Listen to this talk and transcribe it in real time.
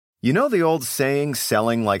You know the old saying,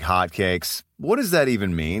 selling like hotcakes? What does that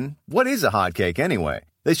even mean? What is a hotcake anyway?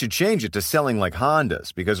 They should change it to selling like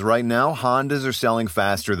Hondas, because right now Hondas are selling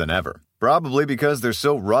faster than ever. Probably because they're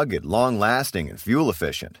so rugged, long-lasting, and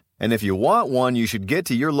fuel-efficient. And if you want one, you should get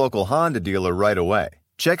to your local Honda dealer right away.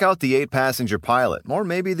 Check out the 8-passenger Pilot, or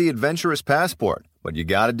maybe the adventurous Passport. But you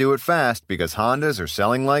gotta do it fast, because Hondas are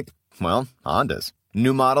selling like, well, Hondas.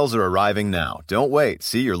 New models are arriving now. Don't wait.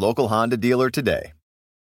 See your local Honda dealer today.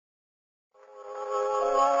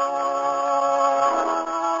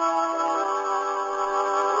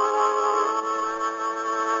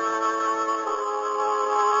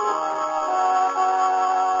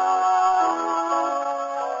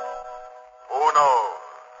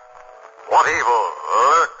 What evil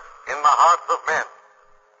lurks in the hearts of men?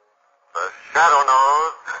 The Shadow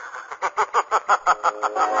knows.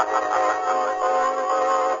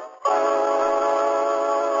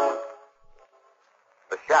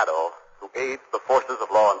 The Shadow, who aids the forces of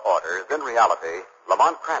law and order, is in reality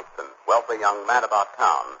Lamont Cranston, wealthy young man about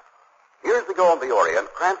town. Years ago in the Orient,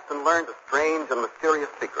 Cranston learned a strange and mysterious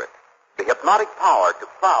secret, the hypnotic power to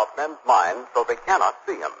cloud men's minds so they cannot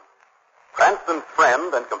see him. Cranston's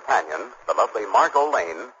friend and companion, the lovely Margot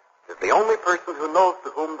Lane, is the only person who knows to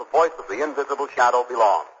whom the voice of the invisible Shadow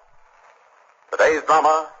belongs. Today's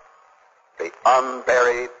drama, The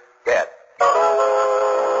Unburied Dead.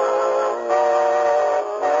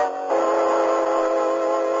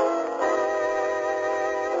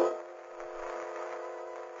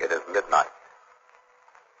 It is midnight.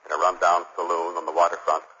 In a rundown saloon on the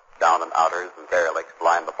waterfront, down and outers and derelicts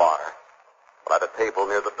line the bar. While at a table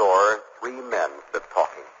near the door, 3 men stood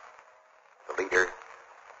talking. The leader,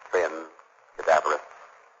 thin, cadaverous,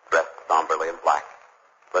 dressed somberly in black,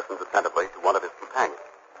 listens attentively to one of his companions.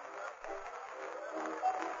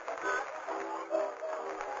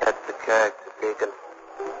 That's the character, Deacon.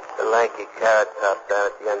 The lanky carrot top down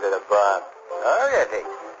at the end of the bar. Oh, yes, he's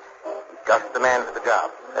just the man for the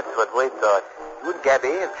job. That's what we thought. You and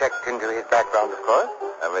Gabby have checked into his background, of course?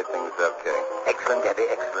 Everything's okay. Excellent, Gabby,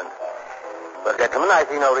 excellent. Well, gentlemen, I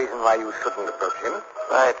see no reason why you shouldn't approach him.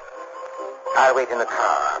 Right. I'll wait in the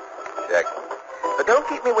car. Check. But don't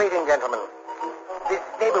keep me waiting, gentlemen. This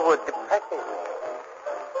neighborhood depresses me.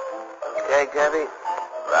 Okay, Gabby?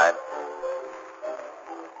 Right.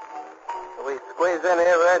 Can we squeeze in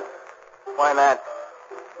here, Red? Why not?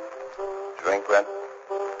 Drink, Red?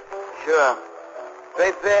 Sure.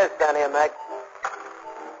 Straight fares down here, Mac.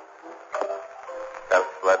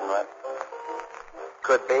 Self-sweating, Red?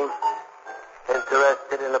 Could be.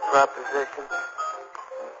 Interested in a proposition?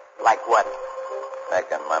 Like what?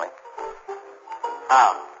 Making money.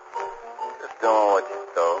 How? Just doing what you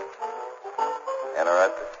told.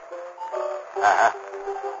 Interested? Uh-huh.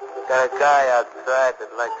 Got a guy outside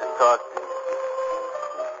that'd like to talk to you.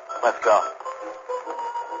 Let's go.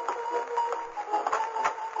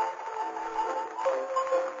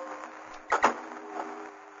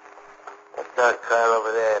 That's our car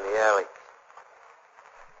over there in the alley.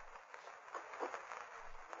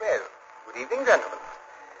 Well, good evening, gentlemen.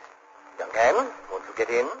 Young man, won't you get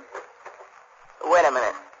in? Wait a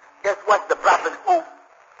minute. Just what's the proposition?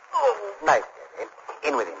 Oh, nice.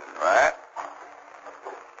 In with him. Right.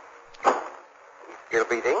 He's still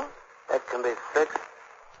breathing? That can be fixed.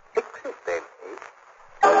 Fix it, then, eh?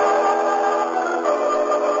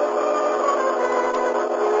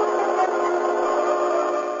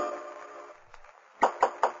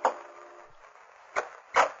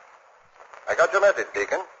 I got your message,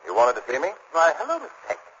 Deacon. You wanted to see me? Why, hello, Miss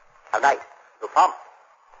Peck. How nice. So prompt.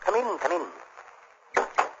 Come in, come in.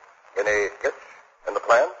 Any hitch in the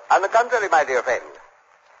plan? On the contrary, my dear friend.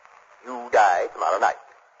 You die tomorrow night.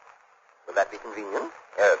 Will that be convenient?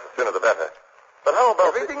 Yes, the sooner the better. But how about...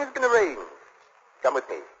 Everything is been arranged. Come with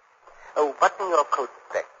me. Oh, button your coat,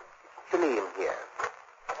 Peck. It's chilly in here.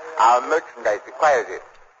 Our merchandise requires it.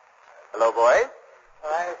 Hello, boys.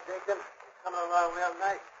 Hi, Deacon. Coming along real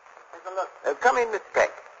nice. Take a look. Come in, Miss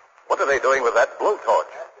Peck. What are they doing with that blowtorch?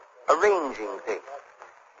 Arranging things.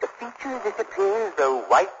 The feature disappears, though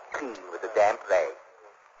wiped clean with a damp rag.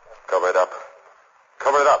 Cover it up.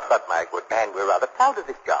 Cover it up. But, my good man, we're rather proud of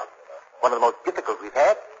this job. One of the most difficult we've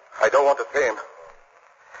had. I don't want to see him.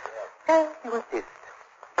 You insist.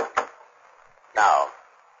 Now,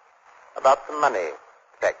 about some money,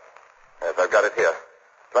 Peck. Yes, I've got it here.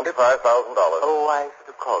 $25,000. Oh, I should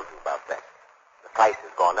have called you about that. The price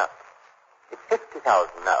has gone up. It's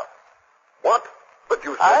 $50,000 now. What? But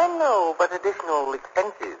you said... I know, but additional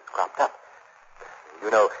expenses cropped up. You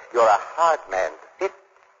know, you're a hard man to fit.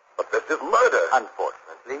 But this is murder.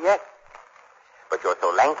 Unfortunately, yes. But you're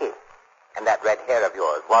so lanky. And that red hair of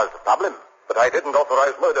yours was the problem. But I didn't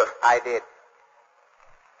authorize murder. I did.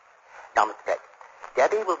 Now, Mr. Peck,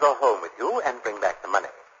 Daddy will go home with you and bring back the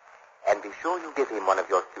money. And be sure you give him one of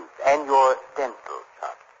your suits and your stencil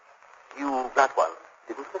sharp. You got one,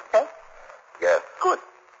 didn't you, Mr. Peck? Yes. Good.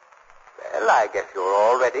 Well, I guess you're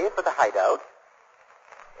all ready for the hideout.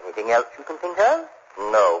 Anything else you can think of?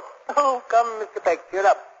 No. Oh, come, Mr. Peck, cheer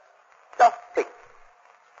up. Just think.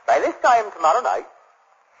 By this time tomorrow night,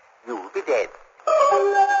 you'll be dead.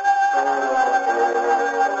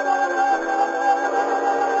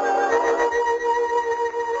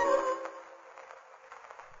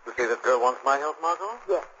 You say this girl wants my help, Margot?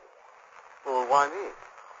 Yes. Well, why me?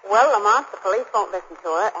 Well, Lamont, the police won't listen to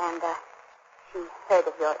her, and she heard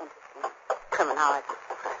of your interest in criminology.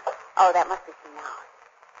 Oh, that must be she now.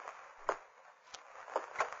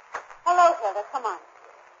 Hello, Hilda. Come on.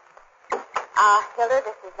 Hilda,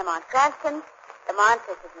 this is Lamont Cranston. Lamont,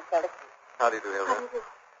 this is Miss Hilda. How do you do, Hilda? How do you do?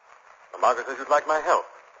 Well, Margaret says you'd like my help.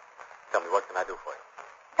 Tell me, what can I do for you?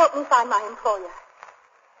 Help me find my employer.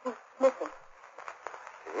 He's missing.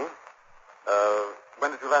 See? When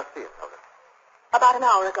did you last see him, Hilda? About an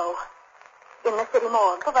hour ago. In the city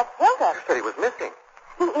morgue. Oh, but Hilda. You said he was missing.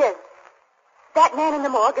 He is. That man in the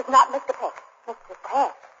morgue is not Mr. Peck. Mr.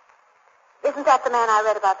 Peck? Isn't that the man I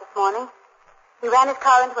read about this morning? He ran his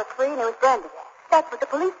car into a tree and he was burned to death. That's what the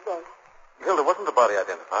police say. Hilda, wasn't the body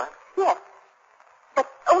identified? Yes. But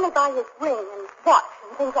only by his ring and watch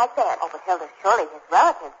and things like that. Oh, but Hilda, surely his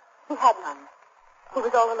relative. He had none. He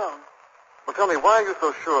was all alone. Well, tell me, why are you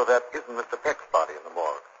so sure that isn't Mr. Peck's body in the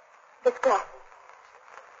morgue? His glasses.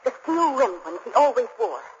 The steel-rimmed ones he always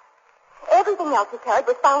wore. Everything else he carried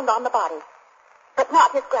was found on the body. But not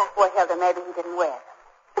his glasses. Boy, Hilda, maybe he didn't wear them.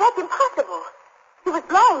 But that's impossible. He was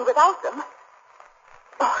blind without them.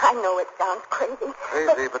 Oh, I know it sounds crazy.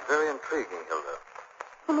 Crazy, but very intriguing, Hilda.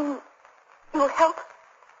 You mean you'll help?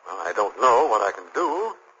 Well, I don't know what I can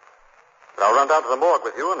do. But I'll run down to the morgue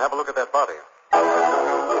with you and have a look at that body.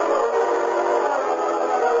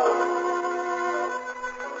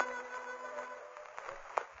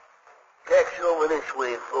 Tax over this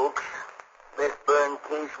way, folks. Best burn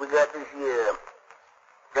case we got this year.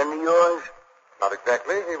 Friend of yours? Not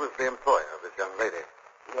exactly. He was the employer of this young lady.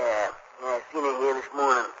 Yeah, I seen her here this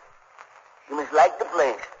morning. She must like the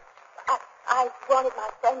place. I wanted my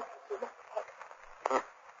friend to see Mr. Peck.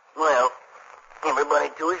 Well, everybody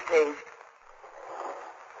to his taste.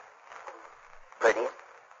 Pretty?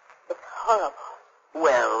 It's horrible.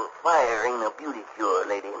 Well, fire ain't a beauty cure,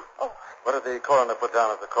 lady. Oh, What did the coroner put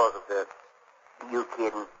down as the cause of death? You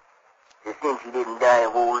kidding? Just since she didn't die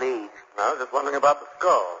of old age. No, I was just wondering about the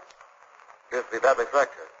skull. Appears to be badly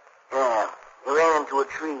fractured. Yeah, he ran into a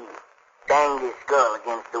tree. Banged his skull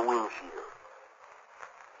against the windshield.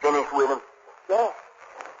 Finished with him? yes.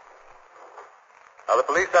 Are the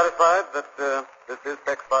police satisfied that this is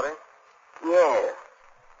Peck's body? Yeah.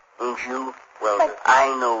 Ain't you? Well, I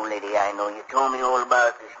know, lady, I know. You told me all about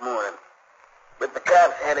it this morning. But the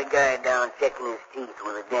cops had a guy down checking his teeth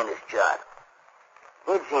with a dentist chart.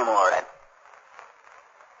 It's him, all right.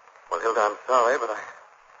 well, Hilda, I'm sorry, but I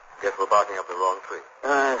guess we're barking up the wrong tree.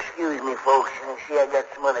 Excuse me, folks. I see I got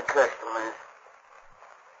some other customers.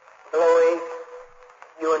 Hello, Ace.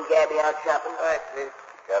 You and Gabby out shopping? All right, please.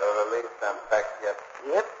 Got a release unpacked yet?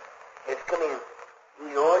 Yep. Let's come in.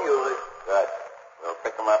 He's all yours. Right. We'll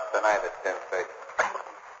pick him up tonight at 10:30.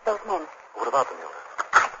 Those men. What about them, Hilda?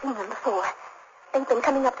 I've seen them before. They've been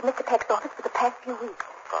coming up to Mr. Peck's office for the past few weeks.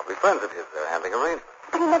 Probably friends of his. They're handling arrangements.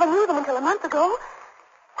 But he never knew them until a month ago.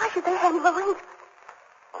 Why should they handle arrangements?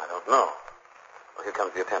 I don't know. Well, here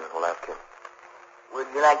comes the attendant. We'll ask him. Would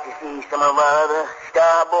you like to see some of our other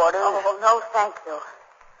star boarders? Oh, no, thank you.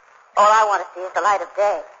 All I want to see is the light of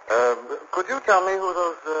day. Could you tell me who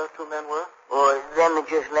those two men were? Or them that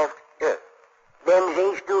just left? Yes. Them's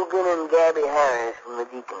Ace Dugan and Gabby Harris from the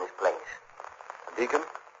Deacon's place. The deacon?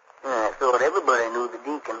 I thought everybody knew the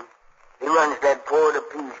Deacon. He runs that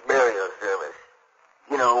poor-to-peace burial service.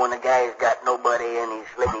 You know, when a guy's got nobody and he's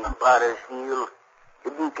living in Potter's Field,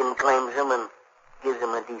 the Deacon claims him and gives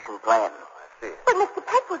him a decent plan. I see. But Mr.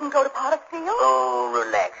 Peck wouldn't go to Pottersfield. Oh,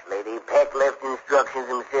 relax, lady. Peck left instructions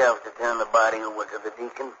himself to turn the body over to the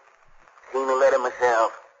Deacon. Seen the letter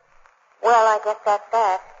myself. Well, I guess that's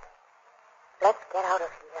that. Let's get out of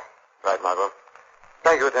here. Right, Margot.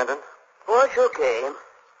 Thank you, attendant. Oh, it's okay.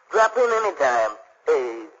 Drop in any time.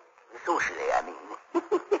 Socially, I mean.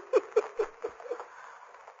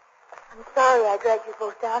 I'm sorry I dragged you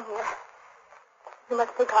both down here. You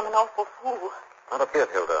must think I'm an awful fool. Not a bit,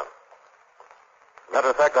 Hilda. Matter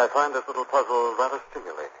of fact, I find this little puzzle rather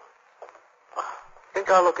stimulating. I think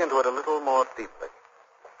I'll look into it a little more deeply.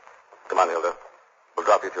 Come on, Hilda. We'll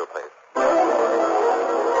drop you to your place.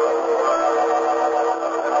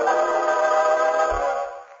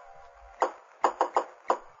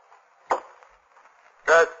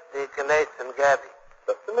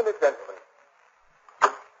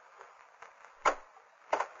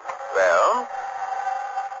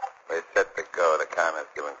 We're set to go. The coroner's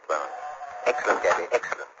giving clearance. Excellent, Gabby,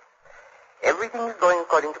 excellent. Everything is going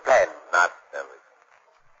according to plan. Not everything.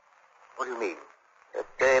 What do you mean? That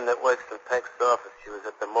dame that works for Peck's office, she was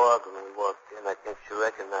at the morgue when we walked in. I think she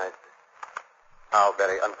recognized us. How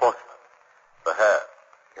very unfortunate. For her.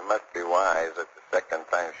 You must be wise. It's the second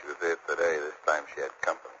time she was here today. This time she had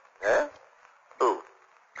company. Yeah? Who?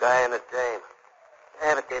 Guy and a dame.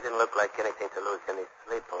 Yeah, but they didn't look like anything to lose any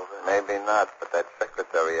sleep over. Maybe not, but that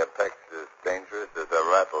secretary of Peck's is dangerous as a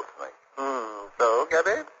rattlesnake. So,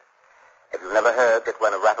 Gabby? Have you never heard that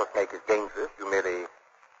when a rattlesnake is dangerous, you merely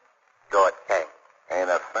draw its fang? Ain't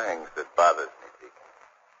a fangs that bothers me, Deacon.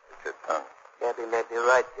 It's your tongue. Gabby may be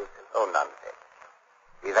right, Deacon. Oh, nonsense.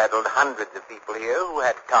 We've handled hundreds of people here who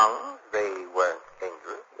had tongues. They weren't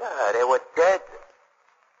dangerous. Yeah, they were dead.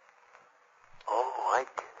 Oh, I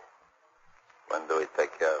get it. When do we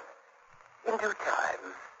take care of it? In due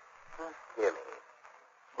time. Sincerely.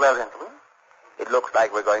 Well, gentlemen, it looks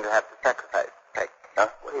like we're going to have to sacrifice Peck. Huh?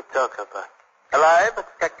 What are you talking about? Alive, but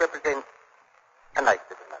Peck represents a nice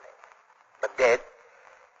bit of money. But dead,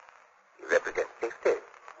 he represents safety.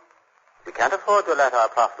 We can't afford to let our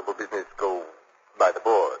profitable business go by the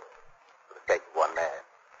board for the sake of one man.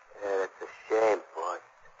 Yeah, it's a shame, boss.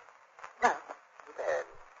 No, too bad.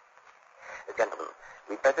 Gentlemen,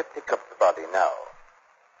 we'd better pick up the body now.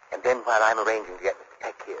 And then while I'm arranging to get Mr.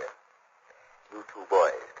 Peck here, you two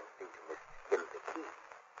boys can see to Miss Hilda Key.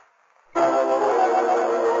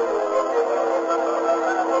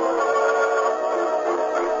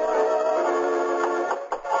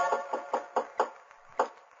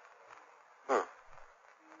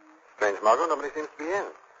 Strange, Margot. Nobody seems to be in.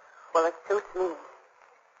 Well, it suits me.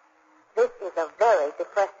 This is a very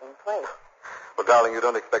depressing place. Well, darling, you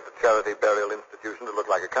don't expect a charity burial institution to look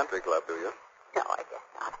like a country club, do you? No, I guess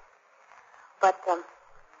not. But,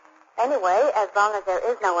 anyway, as long as there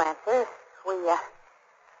is no answer, we,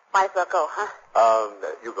 might as well go, huh?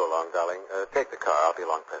 You go along, darling. Take the car. I'll be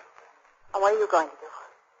along presently. And what are you going to do?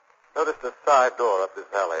 Noticed a side door up this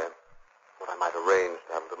alley. Thought I might arrange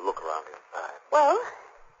to have a little look around inside. Well,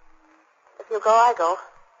 if you go, I go.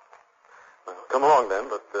 Well, come along then,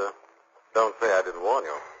 but don't say I didn't warn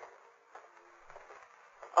you.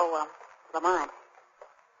 Oh, Lamont.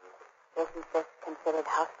 Isn't this considered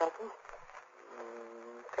housebreaking?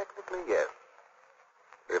 Technically, yes.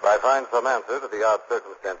 If I find some answer to the odd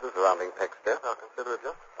circumstances surrounding Peck's death, I'll consider it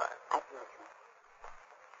justified. I see what you mean.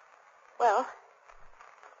 Well,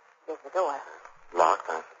 here's the door. Locked,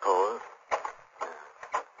 I suppose.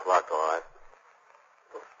 Yeah. Locked, all right.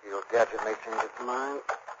 Steel gadget may change its mind.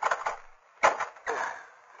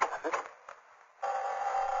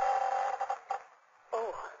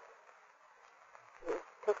 Oh. It's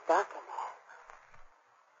pitch dark in there.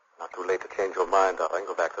 Not too late to change your mind, darling.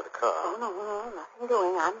 Go back to the car. Oh, no, nothing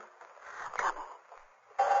doing. I'm coming.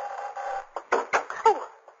 Oh.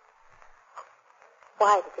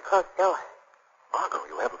 Why did you close the door? Margot,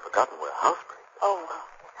 you haven't forgotten we're housebreakers. Oh, yes,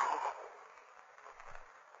 I had.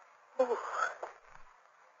 Ooh.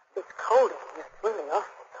 It's cold in here. It's really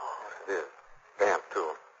awfully cold. Yes, it is. Damp, too.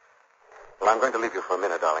 Well, I'm going to leave you for a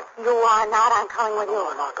minute, darling. You are not. I'm coming with you.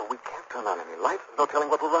 Oh, Margot, we can't turn on any lights. There's no telling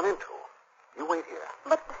what we'll run into. You wait here.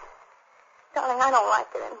 But, darling, I don't like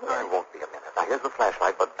it in here. I won't be a minute. Now, here's the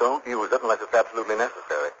flashlight, but don't use it unless it's absolutely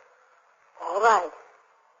necessary. All right.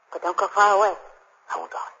 But don't go far away. I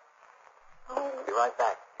won't, darling. Oh. Be right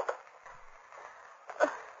back.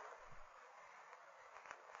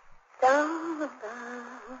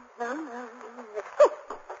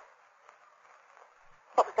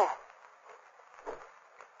 What was that?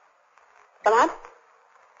 Lamont?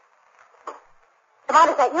 Lamont,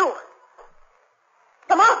 is that you?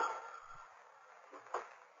 Lamont!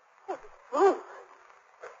 Oh, this room.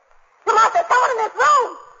 Lamont, there's someone in this room!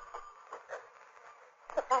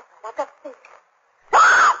 The flashlight, I've got to see.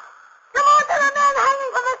 Lamont! Lamont, there's a man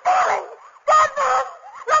hanging from the ceiling! Dead man!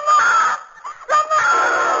 Lamont!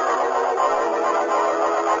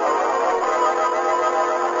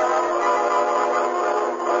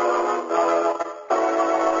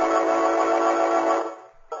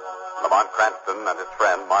 Lamont Cranston and his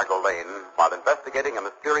friend, Margot Lane, while investigating a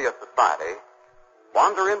mysterious society,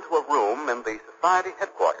 wander into a room in the society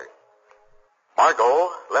headquarters. Margot,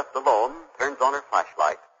 left alone, turns on her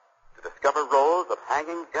flashlight to discover rows of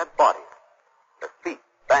hanging dead bodies, their feet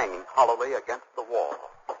banging hollowly against the wall.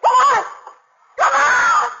 Lamont!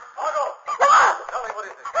 Lamont! Margot! Lamont! Tell me, what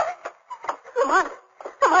is it? Lamont!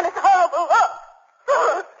 Lamont, it's horrible. Look!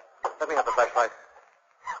 Let me have the flashlight.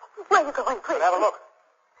 Where are you going, please? Have a look.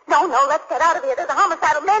 No, let's get out of here. There's a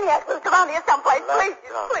homicidal maniac loose around here someplace. Relax, Please,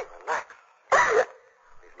 darling, please. relax.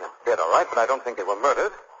 These men are dead, all right, but I don't think they were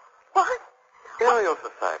murdered. What? Burial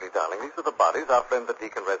Society, darling. These are the bodies our friend the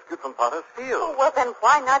deacon rescued from Potter's Field. Oh, well, then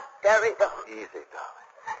why not bury them? Easy,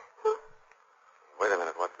 darling. Wait a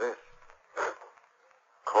minute. What's this?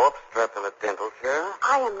 Corpse strapped in a dental chair?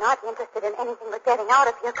 I am not interested in anything but getting out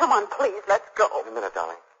of here. Come on, please. Let's go. Wait a minute,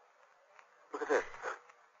 darling. Look at this.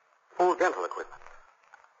 Full dental equipment.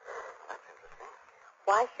 That's interesting.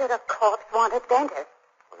 Why should a corpse want a dentist?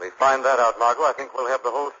 When we find that out, Margot, I think we'll have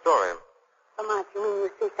the whole story. Lamont, you mean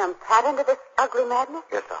you see some pattern to this ugly madness?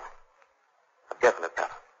 Yes, darling. A definite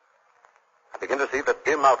pattern. I begin to see the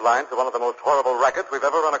dim outlines of one of the most horrible rackets we've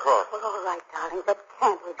ever run across. Well, all right, darling, but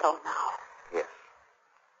can't we go now? Yes.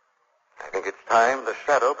 I think it's time the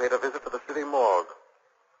Shadow paid a visit to the city morgue.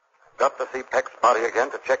 I've got to see Peck's body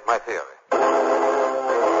again to check my theory.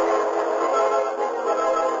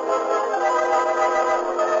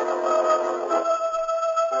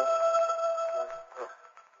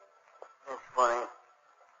 That's funny.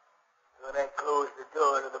 When I closed the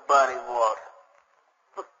door to the body vault.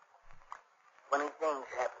 Funny things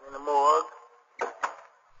happen in the morgue.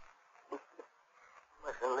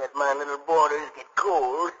 Mustn't let my little boarders get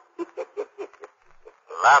cold.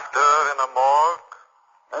 Laughter in the morgue?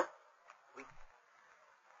 Huh?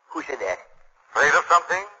 Who said that? Afraid of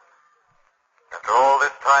something? After all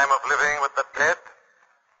this time of living with the dead?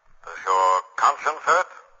 Does your conscience hurt?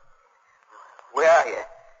 Where are you?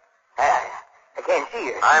 I can't see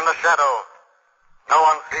you. I'm the Shadow. No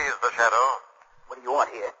one sees the Shadow. What do you want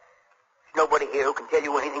here? There's nobody here who can tell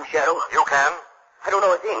you anything, Shadow. You can. I don't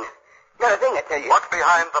know a thing. Not a thing, I tell you. What's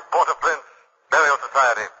behind the Port-au-Prince Burial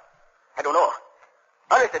Society? I don't know.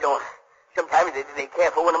 Honest, I don't. Sometimes they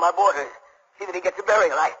care for one of my boarders. See that he gets a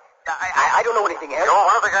burial. I don't know anything else. You're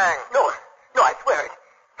one of the gang. No, I swear it.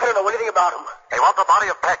 I don't know anything about him. They want the body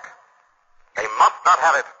of Peck. They must not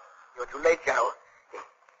have it. You're too late, Shadow.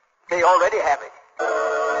 They already have it.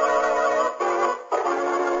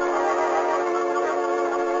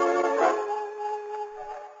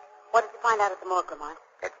 What did you find out at the morgue, Lamont?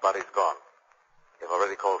 Peck's body's gone. They've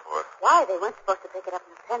already called for it. Why? They weren't supposed to pick it up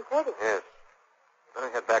until 10:30. Yes. Better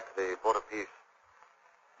head back to the Port of Peace.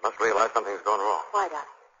 Must realize something's gone wrong. Why, darling?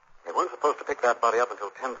 They weren't supposed to pick that body up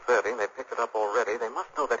until 10:30, and they picked it up already. They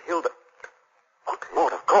must know that Hilda... Good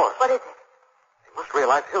Lord, of course. What is it? They must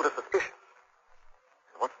realize Hilda's suspicious.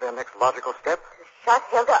 And what's their next logical step? To shut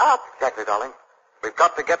Hilda up. Exactly, darling. We've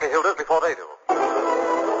got to get to Hilda's before they do.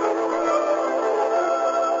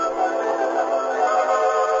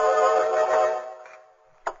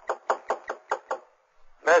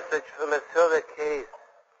 Message for Miss Hilda Case.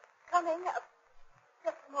 Coming.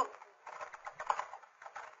 Just a moment.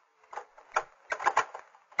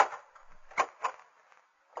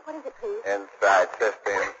 What is it, please? Inside,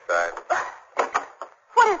 sister, inside.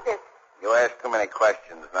 What is this? You asked too many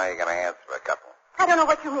questions. Now you're going to answer a couple. I don't know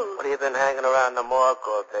what you mean. What have you been hanging around the morgue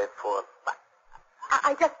all day for?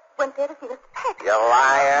 I just went there to see Mr. Peck. You're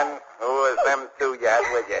lying. Who was them two you had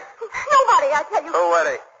with you? Nobody, I tell you. Who were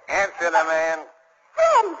they? Answer the man.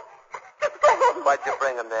 Friends. Just friends. Why'd you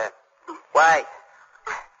bring him there? Why?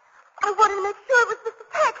 I wanted to make sure it was Mr.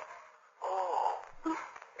 Peck. Oh.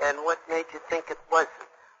 And what made you think it wasn't?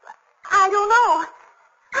 I don't know.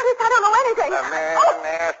 I don't know anything. The man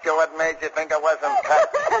asked you what made you think it wasn't Peck.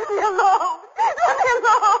 Let me alone. Let me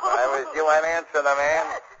alone. I was you and answer the man.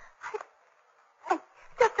 I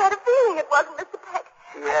just had a feeling it wasn't Mr. Peck.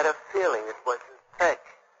 You had a feeling it wasn't Peck.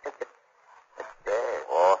 That's bad.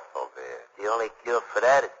 Awful bad. The only cure for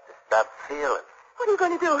that is to stop feeling. What are you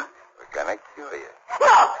going to do? We're going to cure you.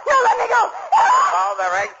 No, let me go. All the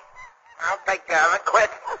right. I'll take care of it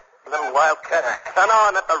quick. Little wildcat. Turn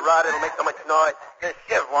on at the rod. It'll make so much noise. Your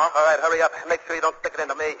shiv won't. All right, hurry up. Make sure you don't stick it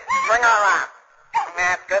into me. Bring her around.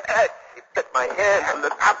 That's good. She bit my hand.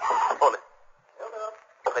 Hold it.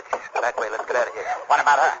 That way. Let's get out of here. What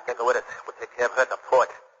about her? Take her with us. We'll take care of her at the port.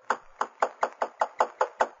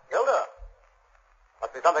 Hilda.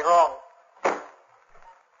 Must be something wrong.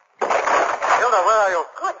 Hilda, where are you?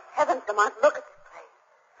 Good heavens, Lamont, look at this place.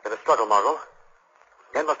 In a struggle, Margot.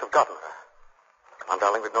 Men must have gotten her. Come on,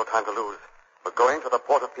 darling, we've no time to lose. We're going to the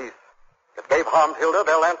Port of Peace. If they've harmed Hilda,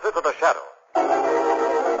 they'll answer to the Shadow.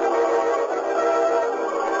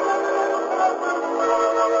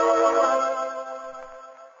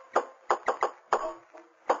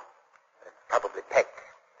 It's probably Peck.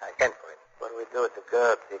 I sent for it. What do we do with the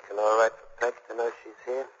girl, Deacon? All right for Peck to know she's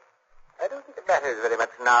here? I don't think it matters very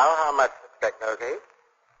much now how much Peck knows, eh?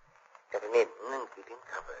 Get him in and keep him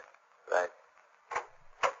covered. Right.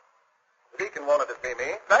 Deacon wanted to see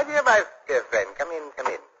me. Right here, my dear friend. Come in, come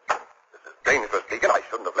in. This is dangerous, Deacon. I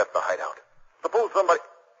shouldn't have left the hideout. Suppose somebody...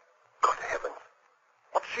 Good heavens.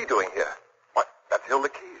 What's she doing here? What, that's killed the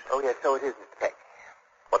Keys. Oh, yes, so it is, Mr. Peck.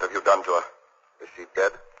 What have you done to her? Is she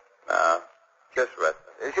dead? No, just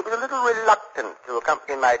restless. She was a little reluctant to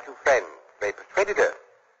accompany my two friends. They persuaded her.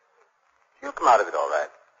 She'll come out of it all right.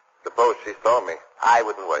 Suppose she saw me. I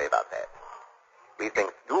wouldn't worry about that. We've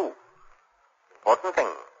things to do. Important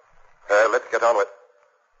things. Let's get on with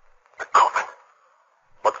the coffin.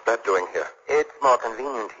 What's that doing here? It's more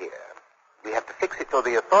convenient here. We have to fix it so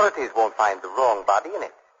the authorities won't find the wrong body in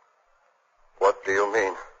it. What do you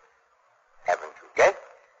mean? Haven't you guessed?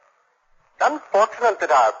 It's unfortunate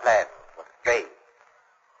that our plans were strayed.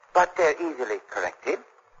 But they're easily corrected.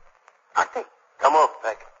 Aren't they? Come on,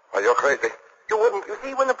 Peck. Well, you're crazy. You wouldn't. You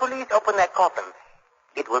see, when the police open that coffin,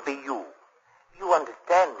 it will be you. You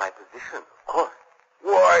understand my position, of course.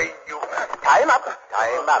 Why, you... Tie him up.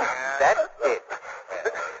 Tie him up. That's it.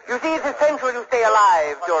 You see, it's essential you stay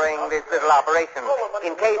alive during this little operation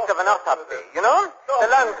in case of an autopsy. You know? The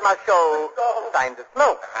lungs must show signs of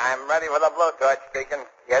smoke. I'm ready with a blowtorch, Deacon.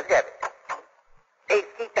 Yes, get it. Hey,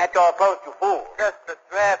 keep that door closed, you fool. Just a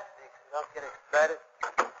draft, Deacon. Don't get excited.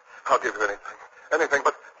 I'll give you anything. Anything,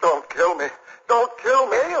 but don't kill me. Don't kill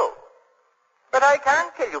me. Kill you? But I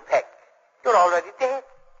can't kill you, Peck. You're already dead.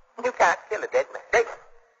 You can't kill a dead man. Hey,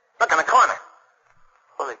 look in the corner.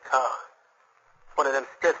 Holy cow. One of them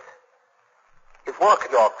stiffs. He's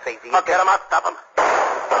walking all crazy. I'll get him. I'll stop him.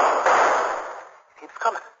 He keeps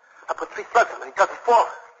coming. I put 3 slugs on him. He doesn't fall.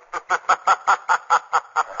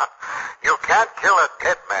 You can't kill a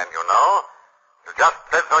dead man, you know. You just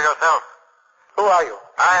said so yourself. Who are you?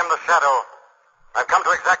 I am the Shadow. I've come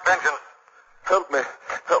to exact vengeance. Help me.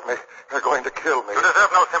 Help me. They're going to kill me. You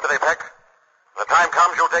deserve no sympathy, Peck. When the time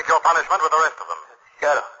comes, you'll take your punishment with the rest of them.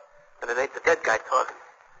 Shadow. And it ain't the dead guy talking.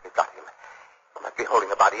 You've got him. You must be holding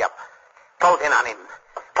the body up. Close in on him.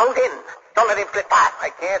 Close in. Don't let him slip past. I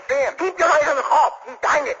can't see him. Keep your eyes on the corpse. He's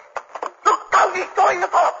behind it. Look down. He's throwing the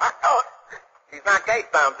corpse. He's not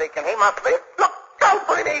case-bound, Deacon. He must be. Look down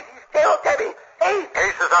for him, Ace. He's still Debbie. Ace.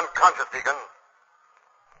 Ace is unconscious, Deacon.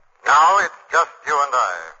 Now it's just you and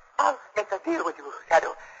I. I'll make a deal with you,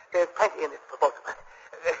 Shadow. There's plenty in this for both of us.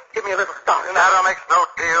 Give me a little start. Shadow makes no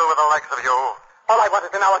deal with the likes of you. All I want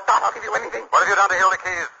is an hour's start. I'll give you anything. What have you done to Hilda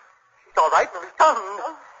Keys? She's all right, but he's stunned.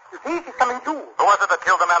 You see, she's coming to. Who was it that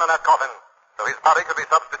killed the man in that coffin? So his body could be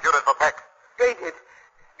substituted for Peck. They did.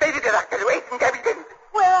 They did it, I tell you. Ace and Gabby didn't.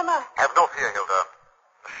 Where am I? Have no fear, Hilda.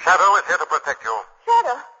 The Shadow is here to protect you.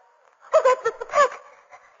 Shadow. Oh, that's Mr. Peck.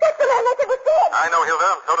 That's the man that did was dead. I know,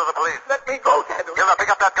 Hilda. So do the police. Let me go, Shadow. Hilda,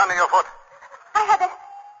 pick up that gun to your foot. I have it.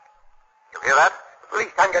 You hear that?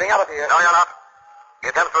 Police, I'm getting out of here. No, you're not.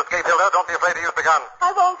 He attempts to escape, Hilda. Don't be afraid to use the gun.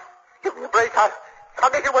 I won't. Give me a break.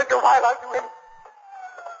 I'll make it worth your while. I'll do him.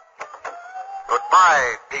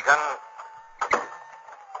 Goodbye, Deacon.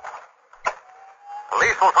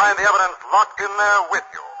 Police will find the evidence locked in there with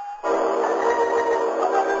you.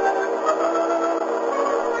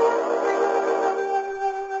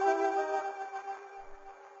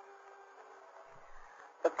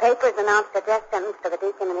 The papers announced a death sentence for the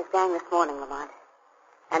deacon and his gang this morning, Lamont.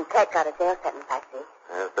 And Peck got a jail sentence, I see.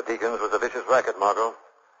 Yes, the Deacon's was a vicious racket, Margot.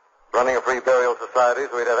 Running a free burial society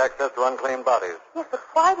so he'd have access to unclaimed bodies. Yes, but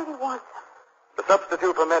why did he want them? The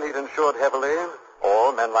substitute for men he'd insured heavily,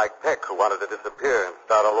 or men like Peck who wanted to disappear and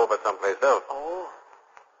start all over someplace else. Oh.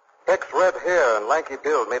 Peck's red hair and lanky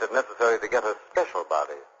build made it necessary to get a special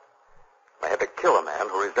body. They had to kill a man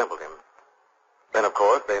who resembled him. Then, of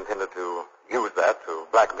course, they intended to use that to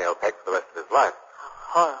blackmail Peck for the rest of his life.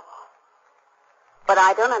 Horrible. But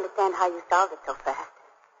I don't understand how you solved it so fast.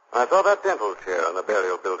 I saw that dental chair in the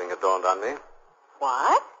burial building. It dawned on me.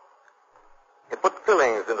 What? It put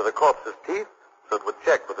fillings into the corpse's teeth so it would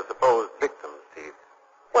check with the supposed victim's teeth.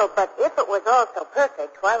 Well, but if it was all so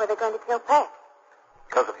perfect, why were they going to kill Peck?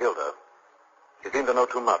 Because of Hilda. She seemed to know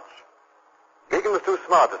too much. Deacon was too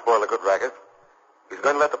smart to spoil a good racket. He's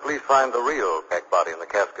going to let the police find the real Peck body in the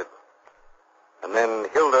casket. And then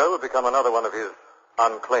Hilda would become another one of his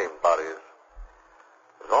unclaimed bodies.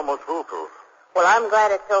 It was almost foolproof. Well, I'm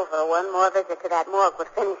glad it's over. One more visit to that morgue would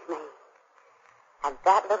finish me. And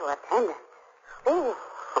that little attendant. Ooh.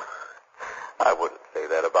 I wouldn't say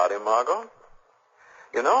that about him, Margot.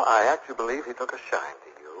 You know, I actually believe he took a shine to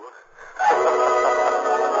you.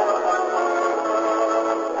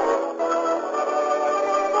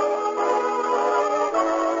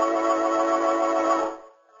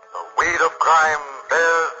 The weed of crime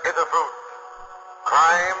bears bitter fruit.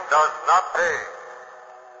 Crime does not pay.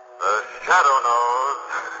 The Shadow knows.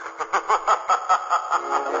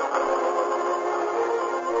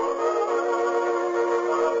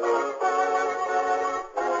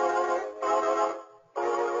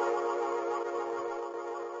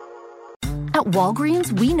 At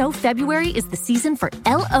Walgreens, we know February is the season for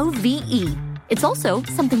LOVE. It's also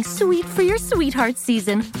something sweet for your sweetheart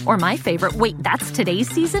season. Or my favorite, wait, that's today's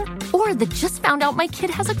season? Or the just found out my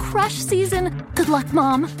kid has a crush season. Good luck,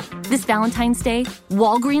 Mom. This Valentine's Day,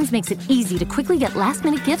 Walgreens makes it easy to quickly get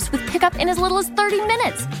last-minute gifts with pickup in as little as 30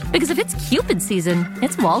 minutes. Because if it's Cupid season,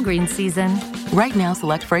 it's Walgreens season. Right now,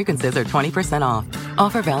 select fragrances are 20% off.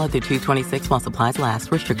 Offer valid through 2/26 while supplies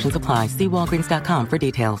last. Restrictions apply. See Walgreens.com for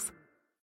details.